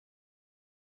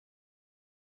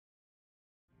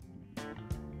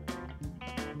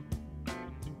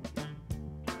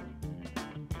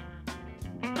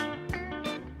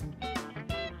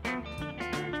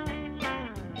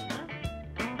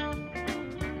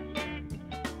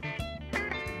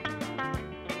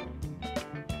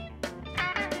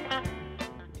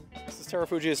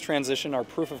Terrafugia's Transition, our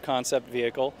proof of concept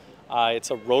vehicle.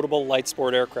 It's a roadable light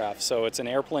sport aircraft, so it's an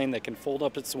airplane that can fold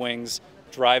up its wings,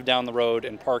 drive down the road,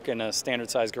 and park in a standard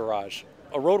sized garage.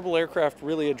 A roadable aircraft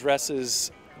really addresses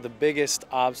the biggest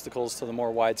obstacles to the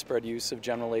more widespread use of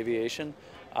general aviation.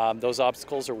 Those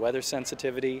obstacles are weather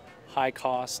sensitivity, high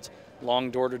cost, long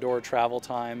door-to-door travel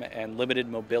time, and limited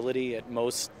mobility at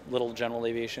most little general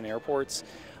aviation airports.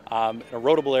 A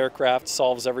roadable aircraft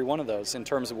solves every one of those. In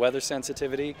terms of weather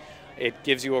sensitivity, it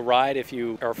gives you a ride if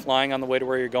you are flying on the way to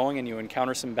where you're going and you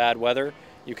encounter some bad weather.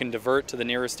 You can divert to the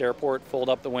nearest airport, fold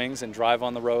up the wings, and drive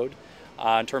on the road.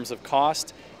 In terms of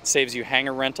cost, it saves you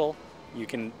hangar rental. You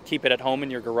can keep it at home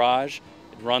in your garage.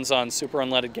 It runs on super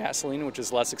unleaded gasoline, which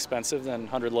is less expensive than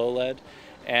 100 low lead.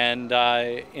 And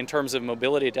in terms of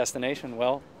mobility at destination,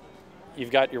 well,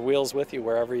 you've got your wheels with you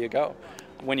wherever you go.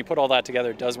 When you put all that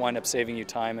together, it does wind up saving you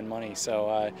time and money.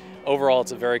 So overall,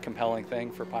 it's a very compelling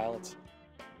thing for pilots.